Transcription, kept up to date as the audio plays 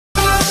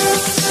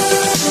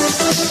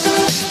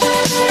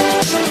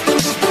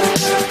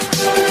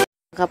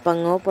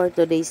Kapango, for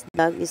today's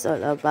vlog is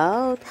all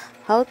about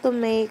how to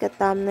make a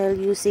thumbnail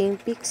using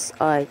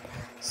PicsArt.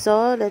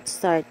 So, let's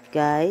start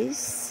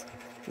guys.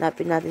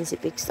 Hanapin natin si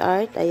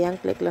PicsArt.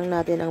 Ayan, click lang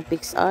natin ang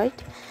PicsArt.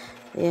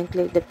 Ayan,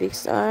 click the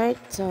PicsArt.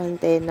 So,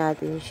 hintayin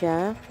natin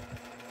siya.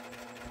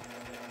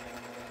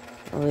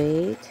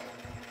 Wait.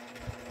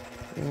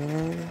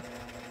 Ayan.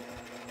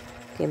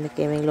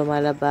 Keming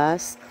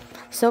lumalabas.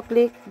 So,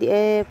 click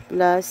the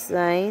plus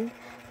sign.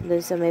 Doon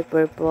sa may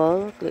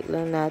purple. Click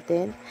lang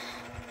natin.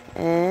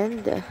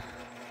 And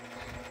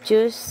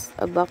choose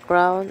a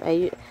background.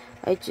 I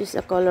choose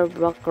a color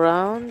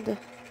background,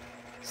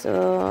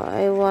 so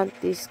I want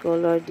this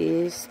color,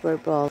 this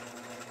purple.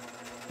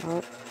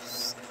 Oops.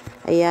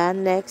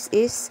 Ayan, next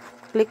is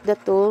click the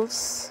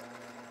tools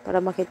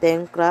para makita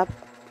yung crop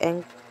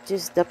and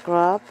choose the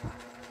crop.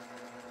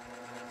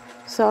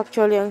 So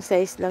actually ang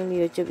size lang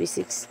ni YouTube is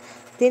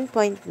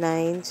 16.9.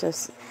 So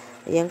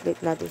ayan,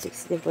 click natin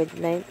 16.9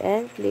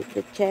 and click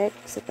the check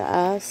sa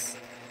taas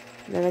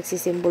na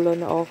nagsisimbolo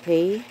na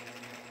okay.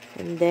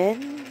 And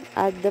then,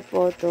 add the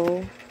photo.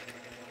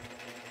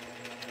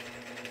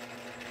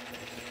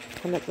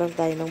 Hanap lang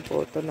tayo ng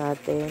photo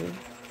natin.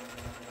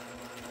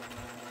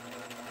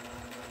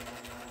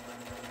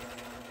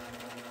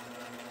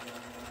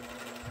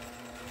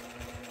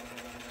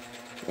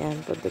 Yan,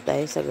 punta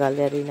tayo sa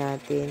gallery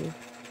natin.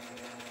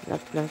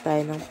 Hanap lang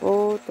tayo ng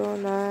photo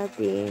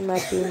natin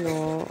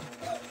matino.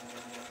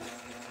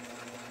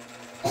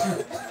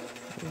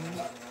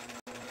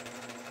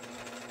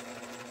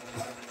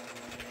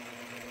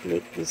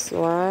 Click this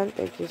one.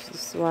 I choose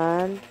this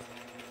one.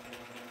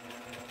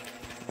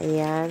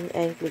 Ayan.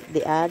 And click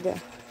the add.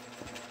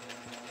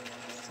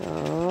 So,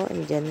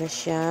 andyan na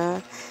siya.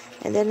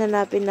 And then,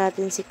 hanapin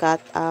natin si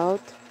cutout.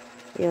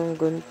 Yung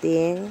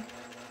gunting.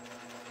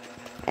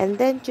 And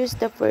then, choose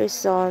the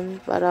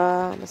person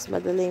para mas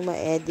madaling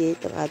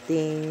ma-edit ang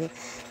ating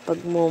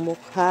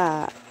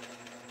pagmumukha.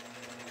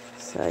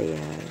 So,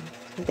 ayan.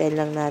 Hintayin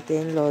lang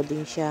natin.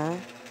 Loading siya.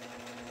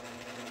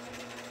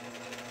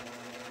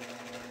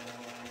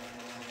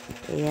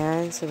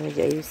 Ayan. So,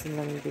 medyo ayusin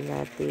lang din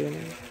natin.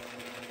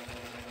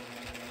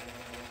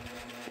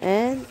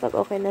 And, pag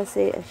okay na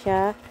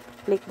siya,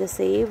 click the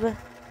save.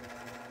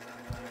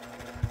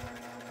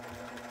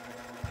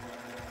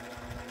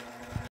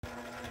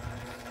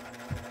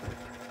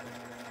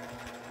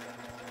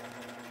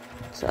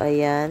 So,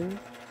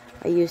 ayan.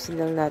 Ayusin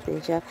lang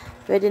natin siya.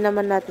 Pwede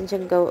naman natin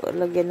siyang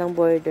lagyan ng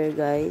border,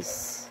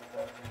 guys.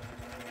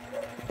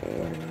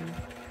 Ayan.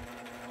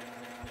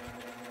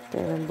 Ito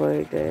ng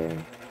border.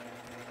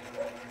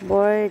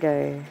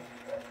 Border.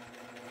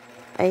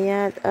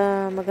 Ayan,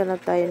 maghanap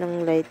tayo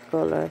ng light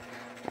color.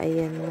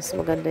 Ayan, mas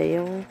maganda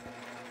yung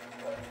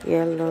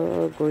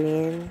yellow,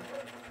 green.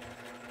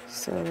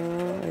 So,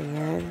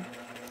 ayan.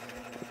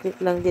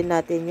 Click lang din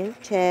natin yung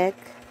check.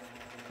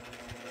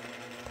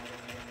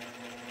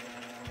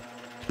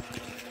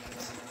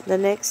 The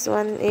next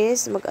one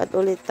is, mag-add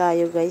ulit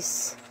tayo,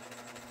 guys,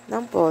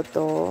 ng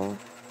photo.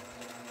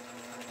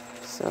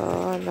 So,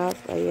 hanap,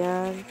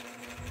 ayan.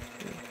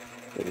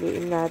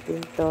 Piliin natin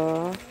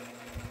to.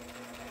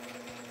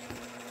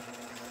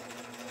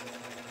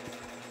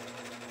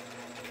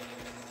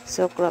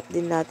 So, crop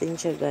din natin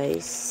siya,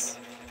 guys.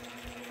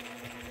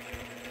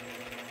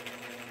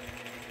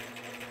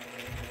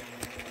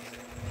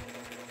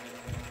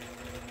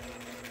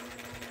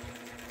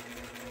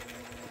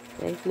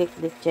 Then, click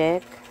the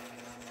check.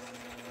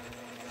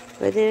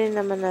 Pwede rin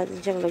naman natin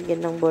siyang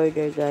lagyan ng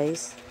border,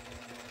 guys.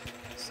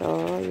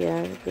 So,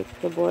 yan. Click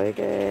the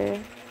border.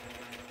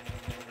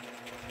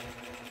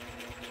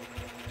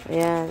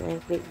 Ayan, and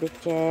click the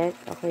check.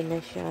 Okay na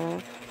siya.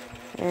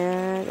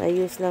 And,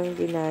 ayos lang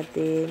din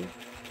natin.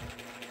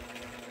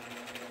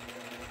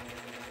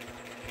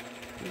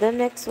 The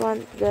next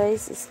one,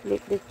 guys, is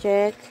click the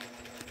check.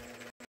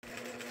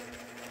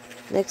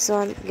 Next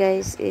one,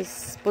 guys,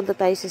 is punta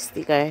tayo sa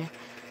sticker.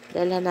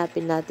 Dahil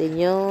hanapin natin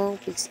yung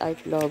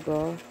PicsArt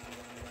logo.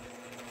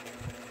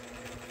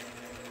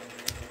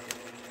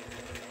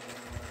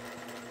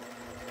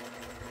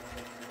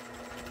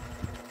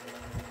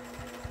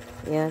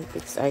 Ayan,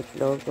 PicsArt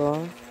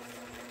logo.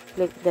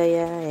 Click the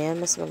ayan,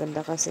 mas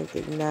maganda kasi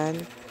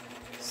tignan.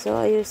 So,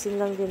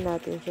 ayusin lang din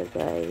natin siya,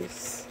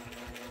 guys.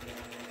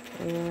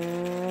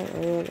 Ayan,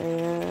 ayan,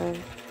 ayan.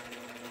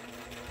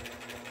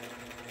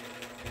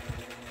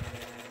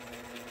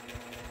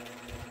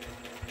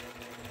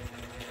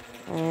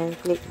 And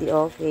click the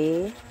OK.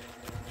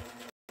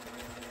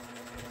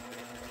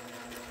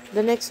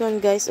 The next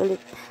one, guys,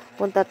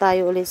 punta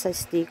tayo ulit sa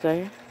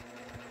sticker.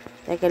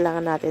 Kaya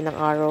kailangan natin ng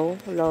arrow,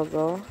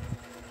 logo.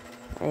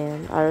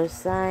 Ayan, arrow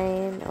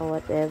sign, or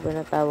whatever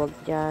na tawag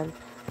dyan.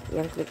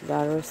 Ayan, click the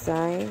arrow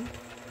sign.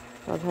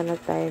 Maghanap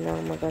tayo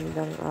ng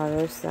magandang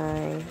arrow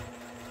sign.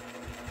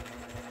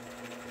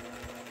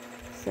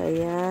 So,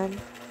 ayan.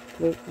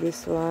 Click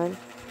this one.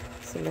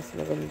 Kasi mas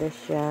maganda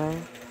siya.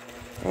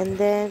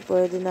 And then,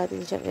 pwede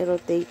natin siyang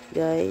i-rotate,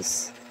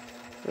 guys.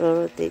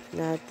 Rotate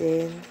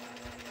natin.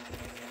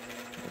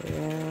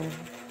 Ayan.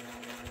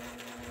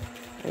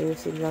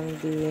 Ayusin lang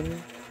din.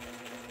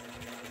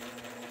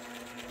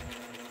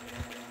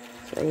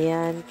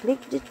 ayan,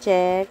 click the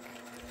check.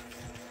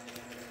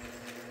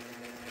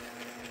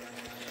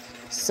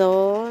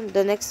 So,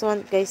 the next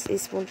one guys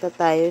is punta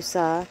tayo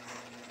sa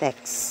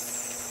text.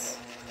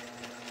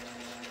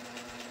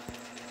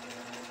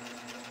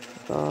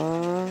 So,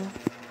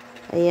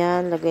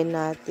 ayan, lagay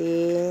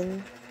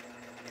natin.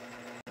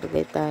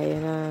 Lagay tayo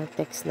na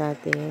text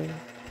natin.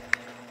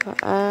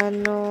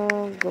 Paano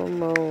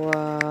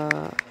gumawa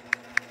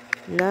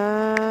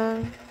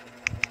ng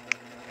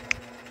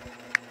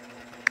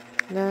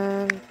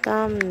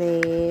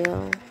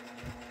thumbnail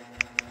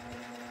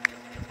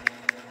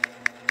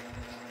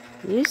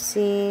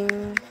using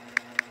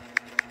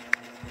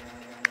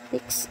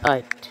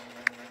PicsArt.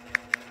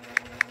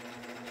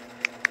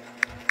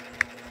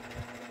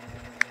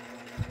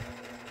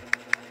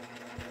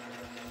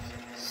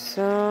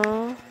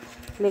 So,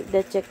 click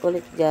the check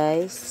ulit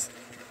guys.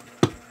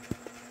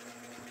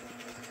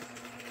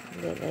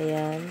 Then,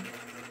 ayan.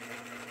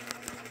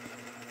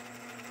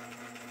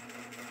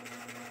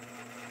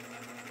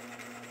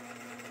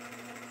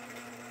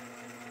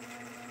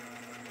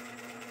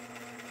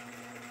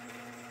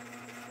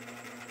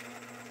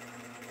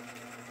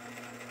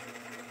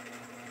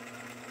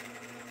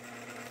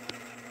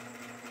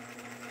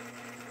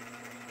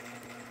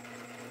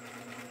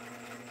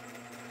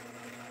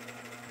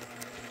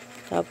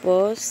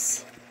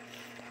 Tapos,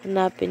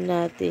 hanapin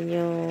natin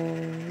yung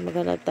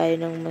maghanap tayo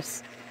ng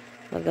mas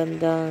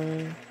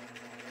magandang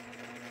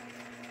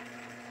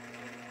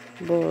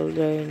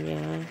border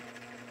niya.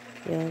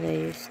 Yan,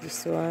 I use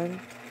this one.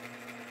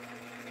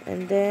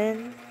 And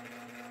then,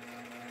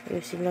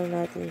 using lang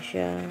natin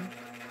siya.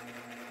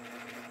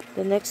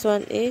 The next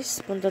one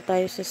is, punta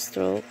tayo sa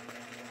stroke.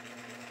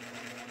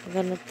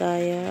 Maghanap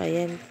tayo.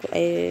 Ayan,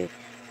 I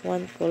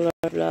want color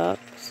block.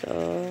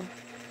 So,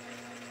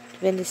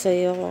 depende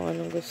sa'yo kung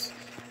anong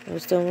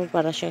gusto mo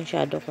para siyang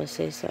shadow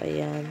kasi. So,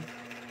 ayan.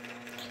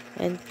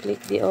 And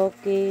click the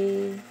OK.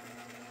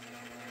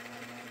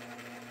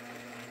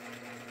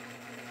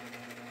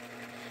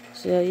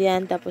 So,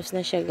 yan. Tapos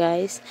na siya,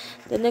 guys.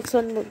 The next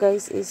one,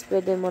 guys, is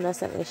pwede mo na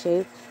siyang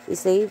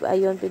i-save.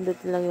 Ayun,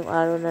 pindutin lang yung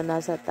arrow na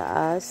nasa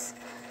taas.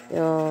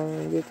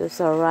 Yung dito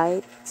sa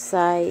right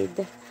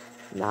side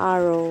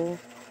na arrow.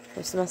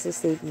 Tapos,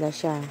 masisave na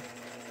siya.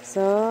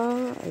 So,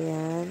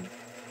 ayan.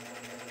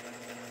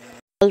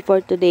 All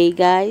for today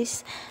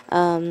guys.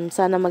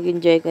 Sana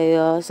mag-enjoy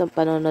kayo sa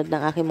panonood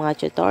ng aking mga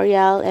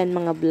tutorial and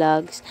mga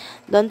vlogs.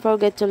 Don't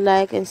forget to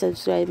like and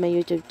subscribe my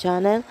YouTube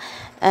channel.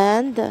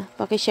 And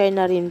paki-share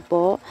na rin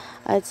po.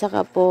 At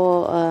saka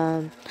po,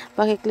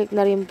 paki-click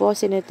na rin po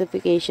si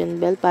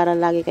notification bell para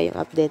lagi kayong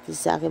updated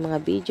sa aking mga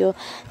video.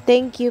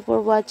 Thank you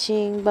for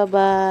watching.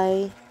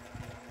 Bye-bye!